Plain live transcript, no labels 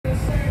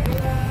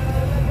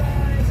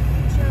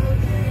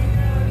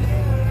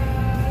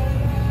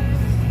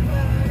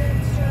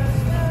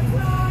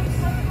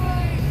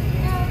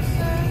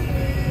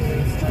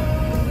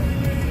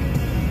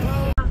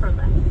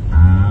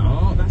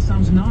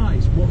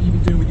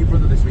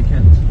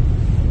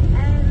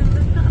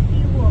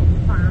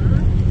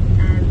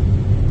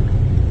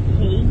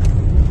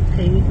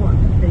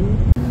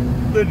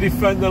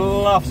defender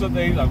laughs at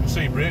these. I can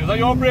see brake. Is that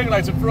your brake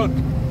lights in front?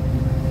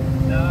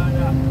 No,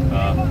 no.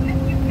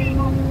 Lift your feet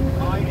up.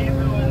 I hear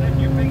you, lift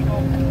your feet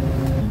up.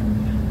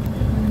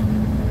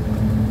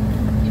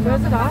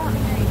 Where's it at?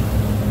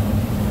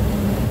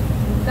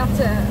 That's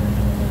it.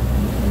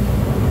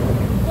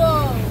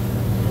 Whoa!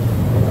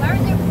 Where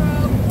is it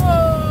from?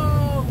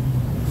 Whoa!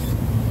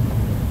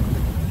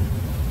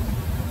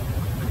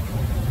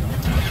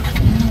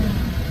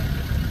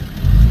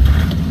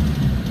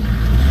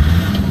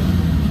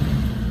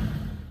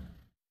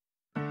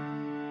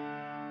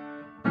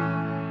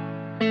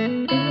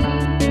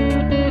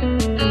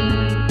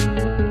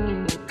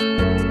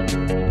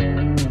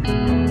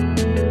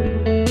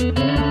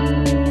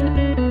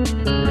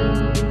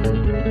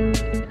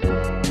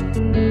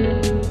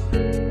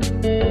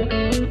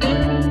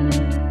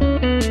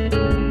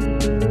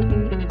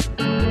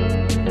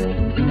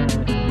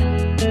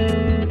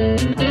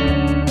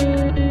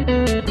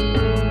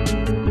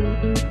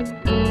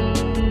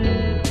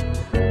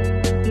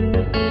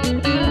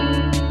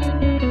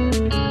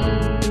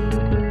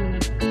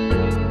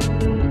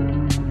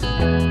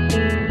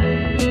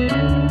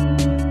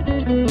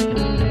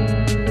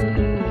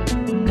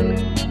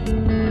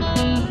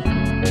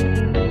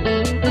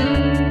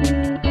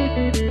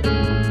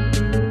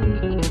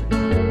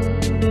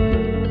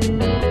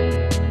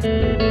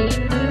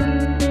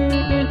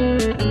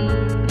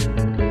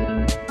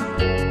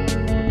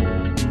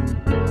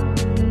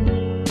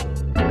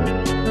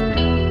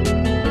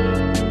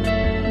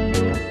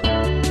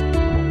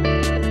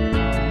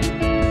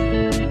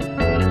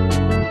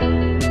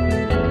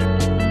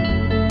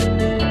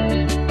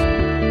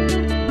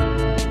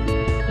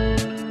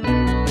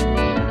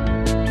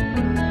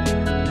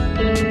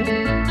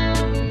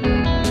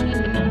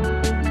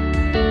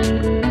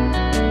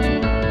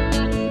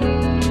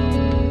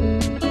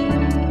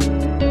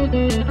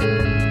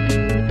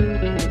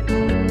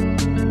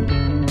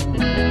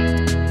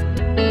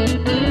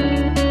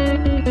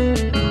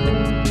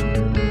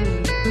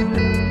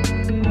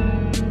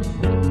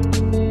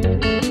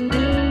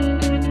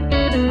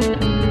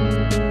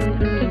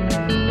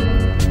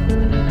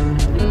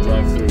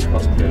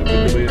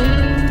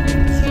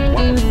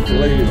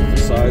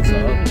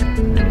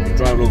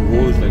 Driving on the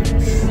road is like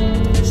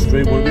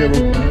straight one way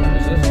road.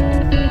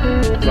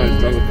 Trying to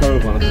drive a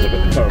caravan, it's like a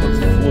caravan's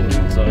floating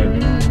inside.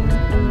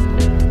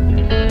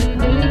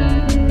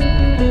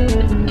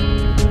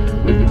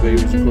 With the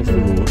waves across the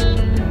road.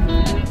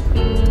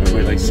 And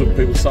we're like, some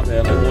people sat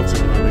there like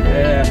watching and I'm like,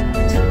 yeah,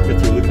 get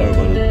through the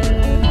caravan.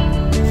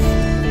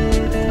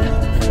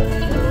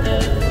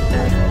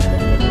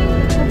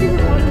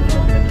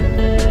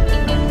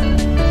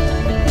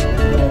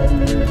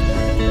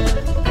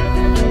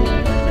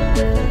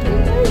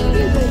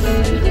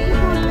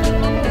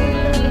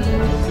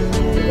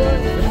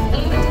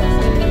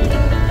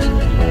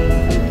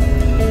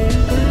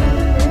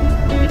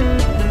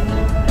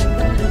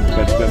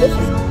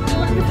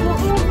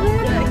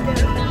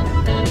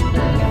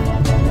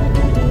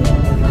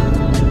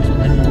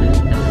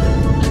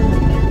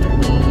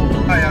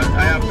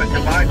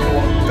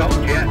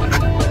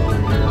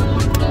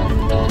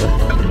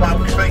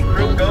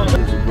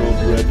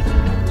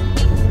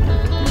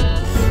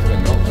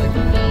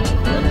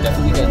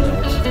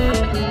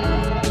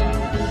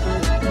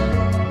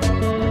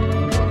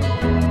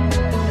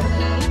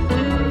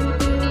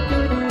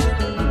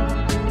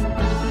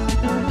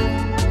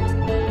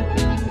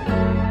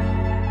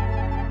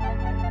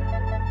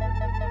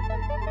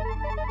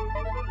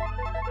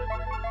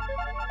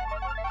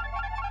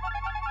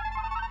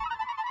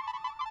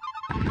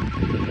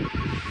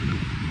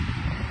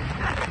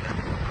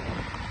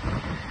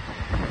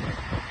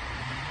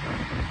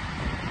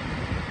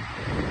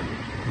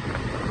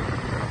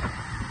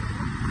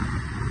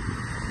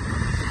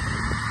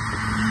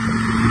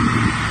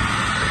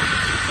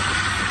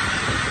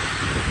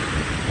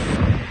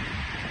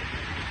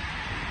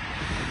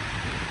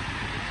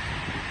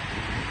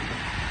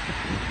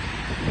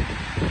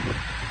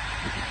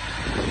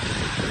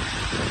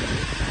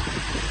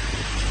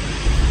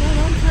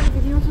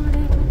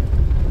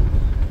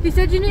 He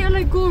said you need to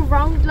like go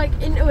around like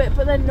into it,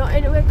 but then not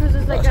into it because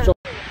there's like a...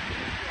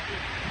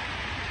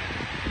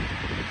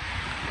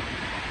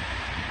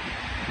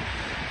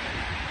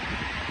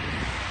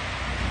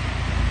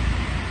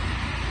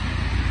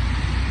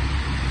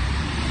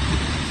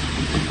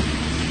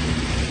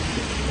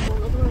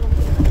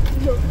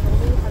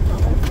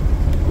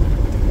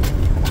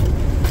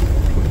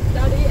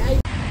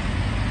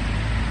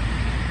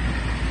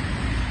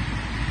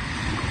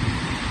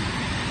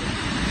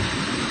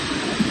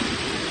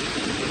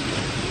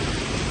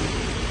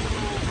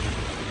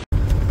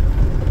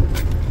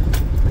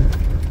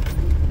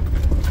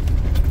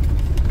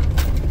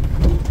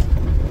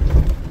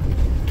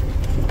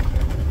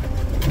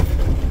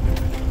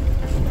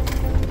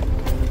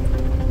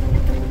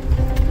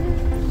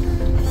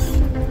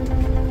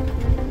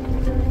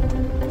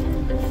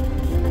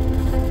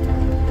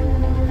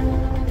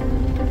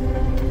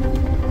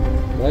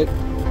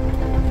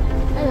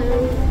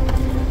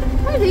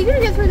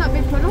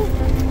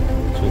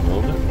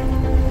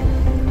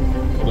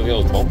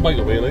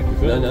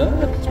 bike.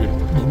 No. It's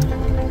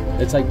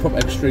been It's like proper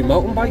extreme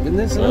mountain biking,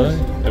 this, isn't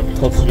it? every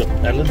constant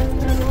Elan.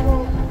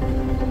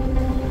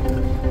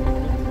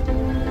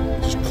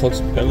 Just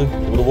constant Elan.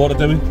 You want a water,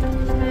 Demi?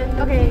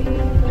 Okay.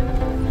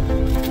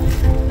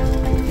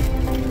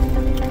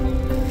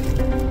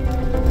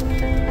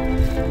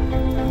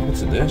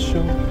 What's in there,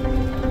 Sean?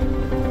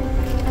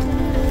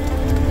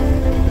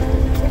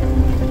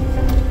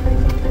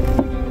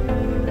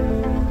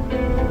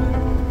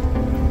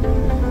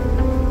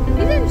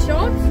 He's in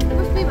shorts.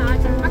 Must be mad.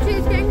 Actually,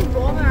 it's getting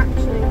warmer.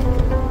 Actually.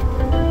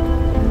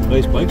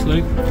 Nice bikes,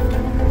 like.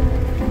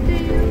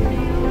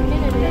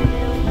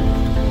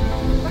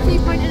 What's he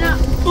pointing at?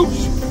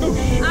 Oosh.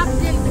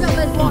 Absolutely filled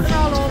with water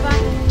all over.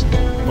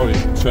 Probably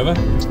Trevor.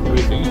 What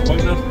do you think he's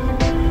pointing at?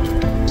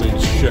 We need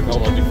to check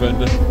out our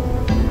defender.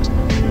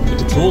 The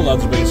control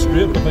lads have been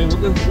straight, would have been,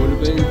 wouldn't they? Would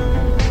have been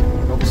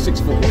about 6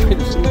 foot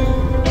wide or something.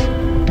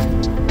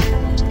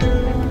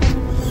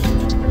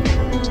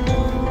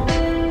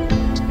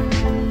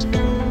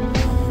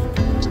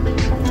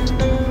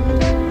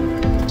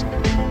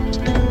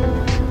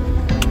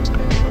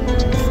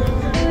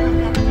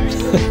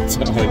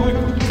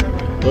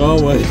 Oh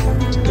wait,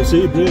 I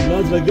see you brave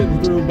lads like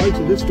getting their own bikes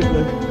at this stuff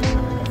like.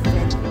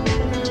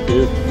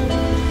 Yeah,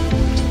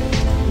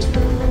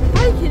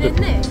 Hiking in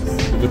this.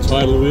 the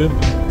tidal wave.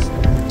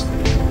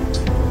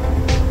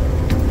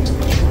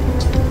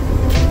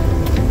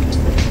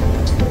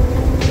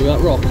 See that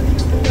rock?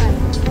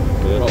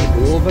 Yeah. Rock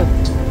go over.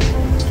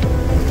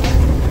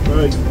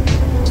 Right.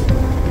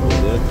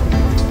 Oh,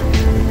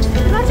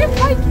 Imagine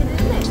hiking in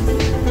this.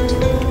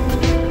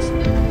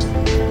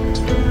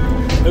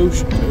 there.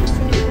 Oosh.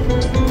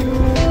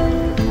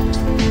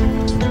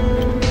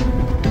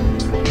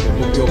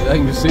 You're there,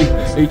 you can see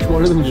each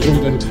one of them just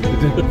going.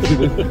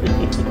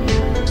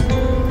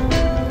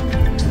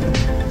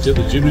 See what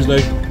the Jimmy's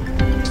like.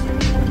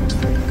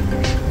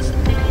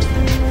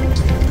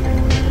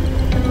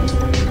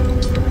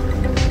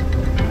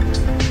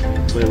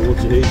 Well,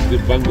 what's your heat? They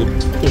bang them.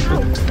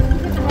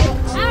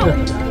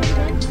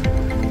 Ow!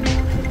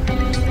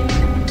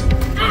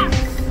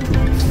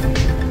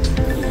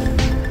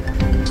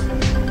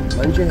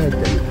 Mind your head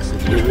then.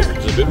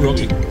 It's a bit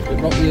rocky. The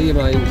rock near your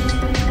mind.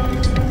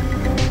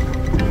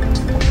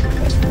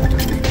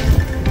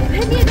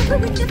 Penny, look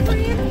at window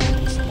frame.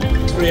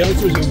 Yeah,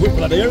 it's always a whip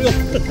that area.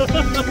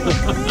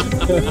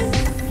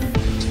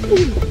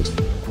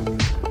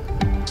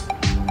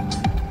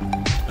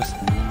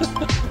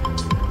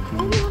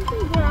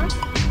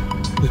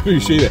 You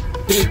see it?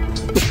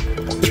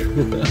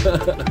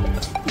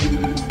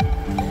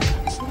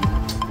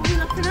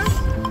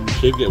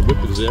 She'd get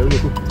whipped in this area.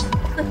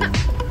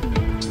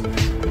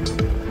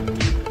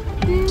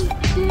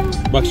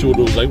 Max showed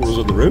those light runners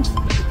on the roof.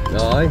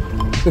 Aye.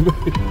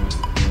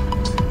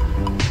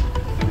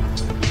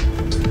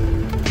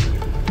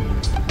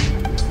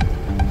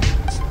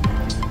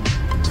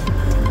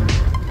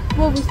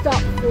 What we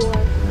stopped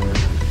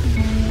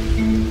for?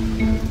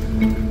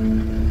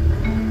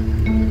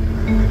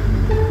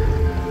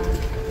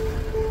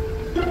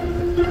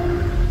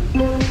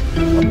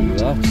 Look at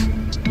that.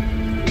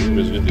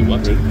 Isn't it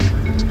wondering?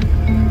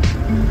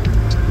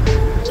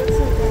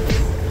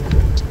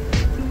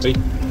 Hey,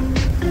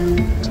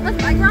 That's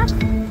my grass.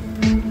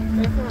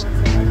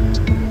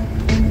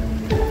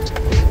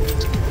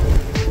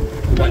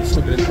 You might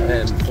stuck it in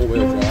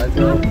 4-wheel drive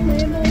now.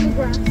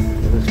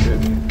 That's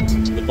good.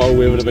 the bow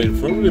wave would have been in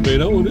front, would have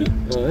been out, wouldn't it?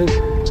 Aye.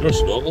 You're a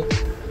snorkel.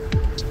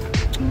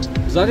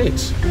 Is that it?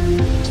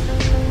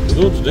 The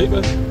road's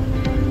deeper.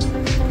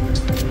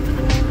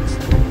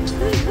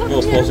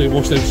 Oh, Posy,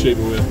 watch them sheep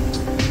away.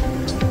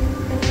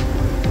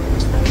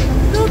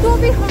 No,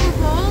 don't be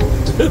horrible.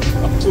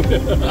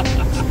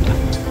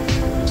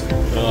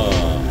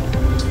 Ah.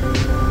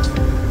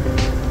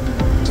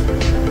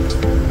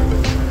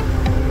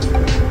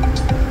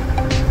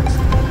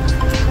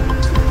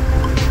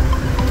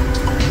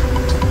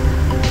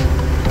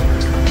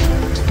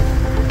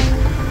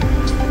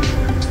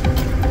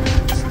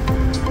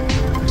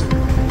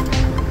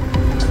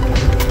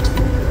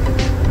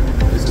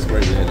 This is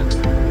great, isn't it?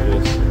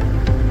 Yes.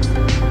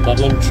 That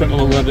long trek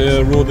along that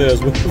road there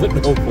as well, that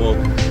no fall.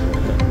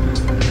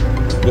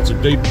 Got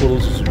some deep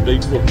puddles and some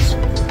deep ruts. I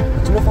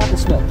don't know if I can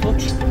smell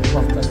clutch. I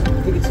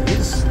think it's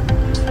his.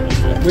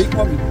 We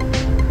probably.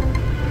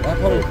 I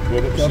probably.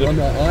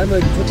 I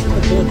might be touching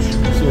the clutch,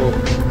 so.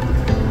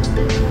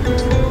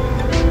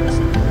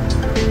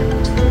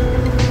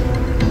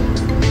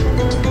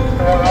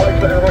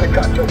 Alex, everybody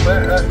catch up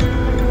there.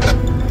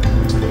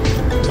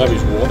 Maybe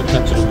it's water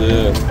catching on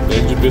the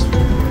engine bit.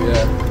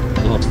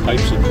 Yeah. On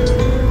pipes and.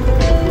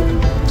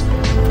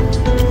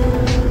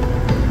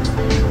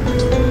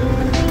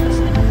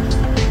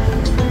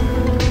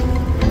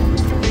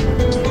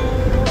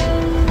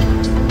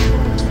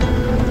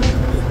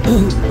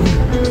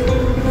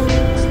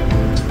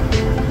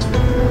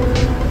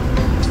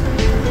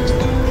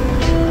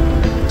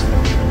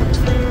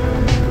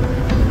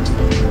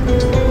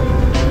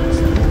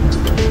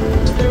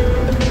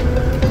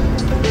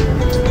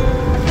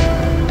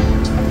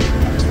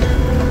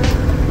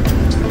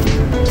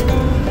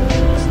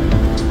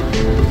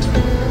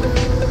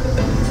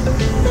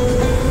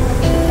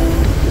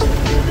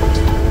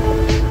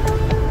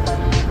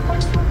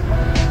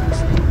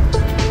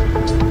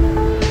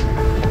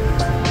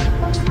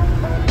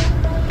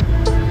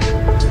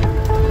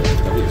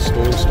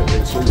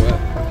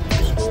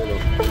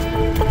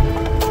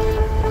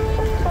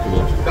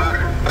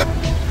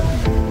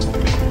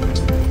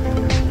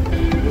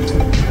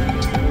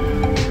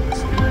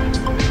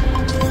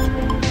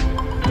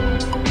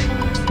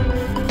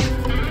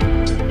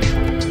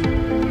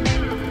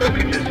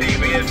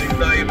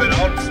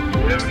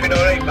 everything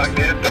alright back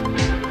there?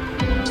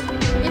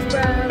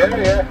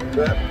 Yes,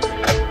 bro.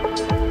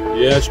 Yeah.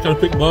 Yeah, just trying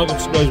to pick Mark up,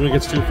 surprised when he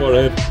gets too far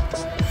ahead.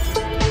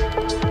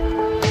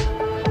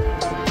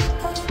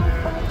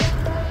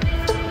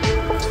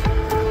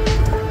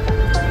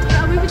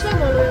 Are we with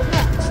them all the way up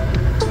there?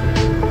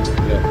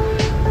 Yeah.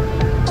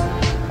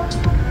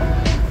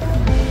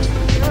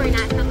 Very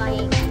nice, I'm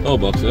like. Oh,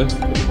 Mark's there. And,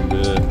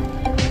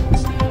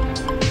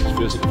 his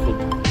face at the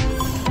front.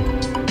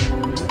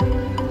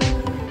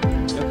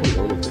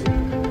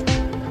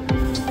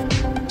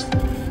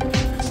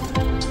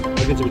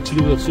 I get to a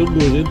team that sun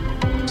goes in.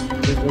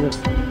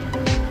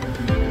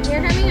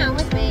 You're coming out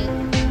with me.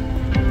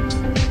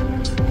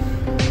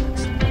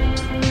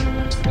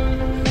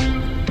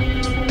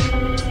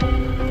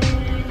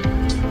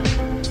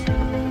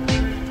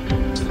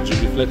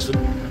 Jimmy flexing.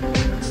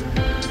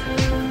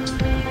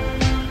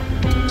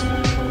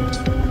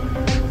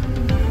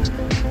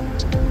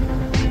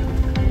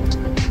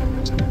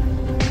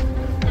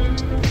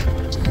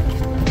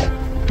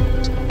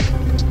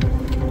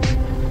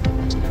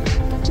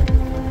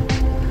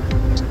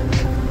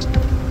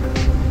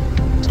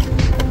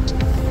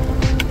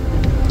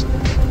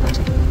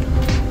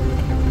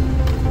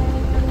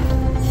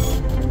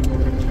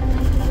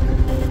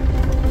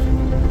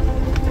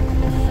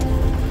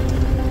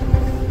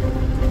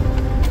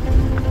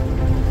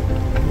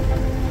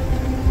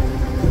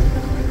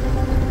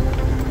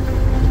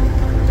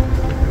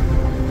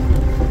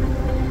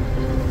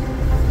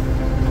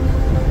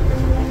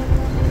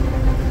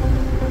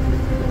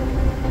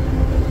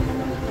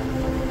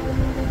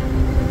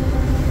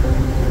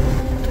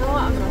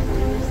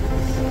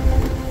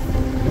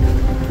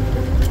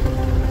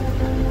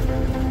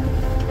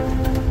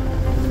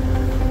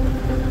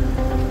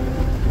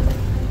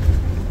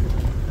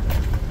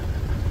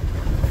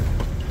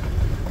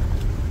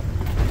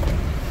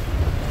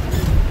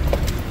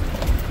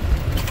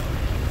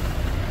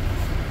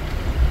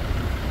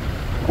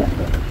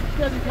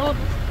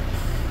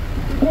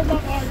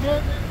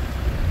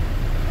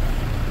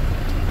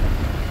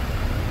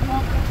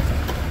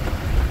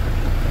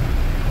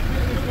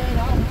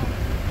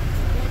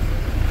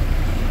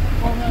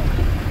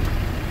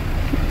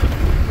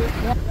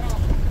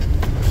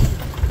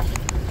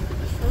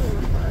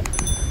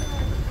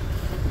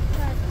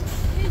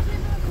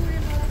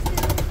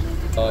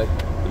 Aye.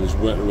 And he's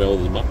working well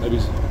with his map, maybe.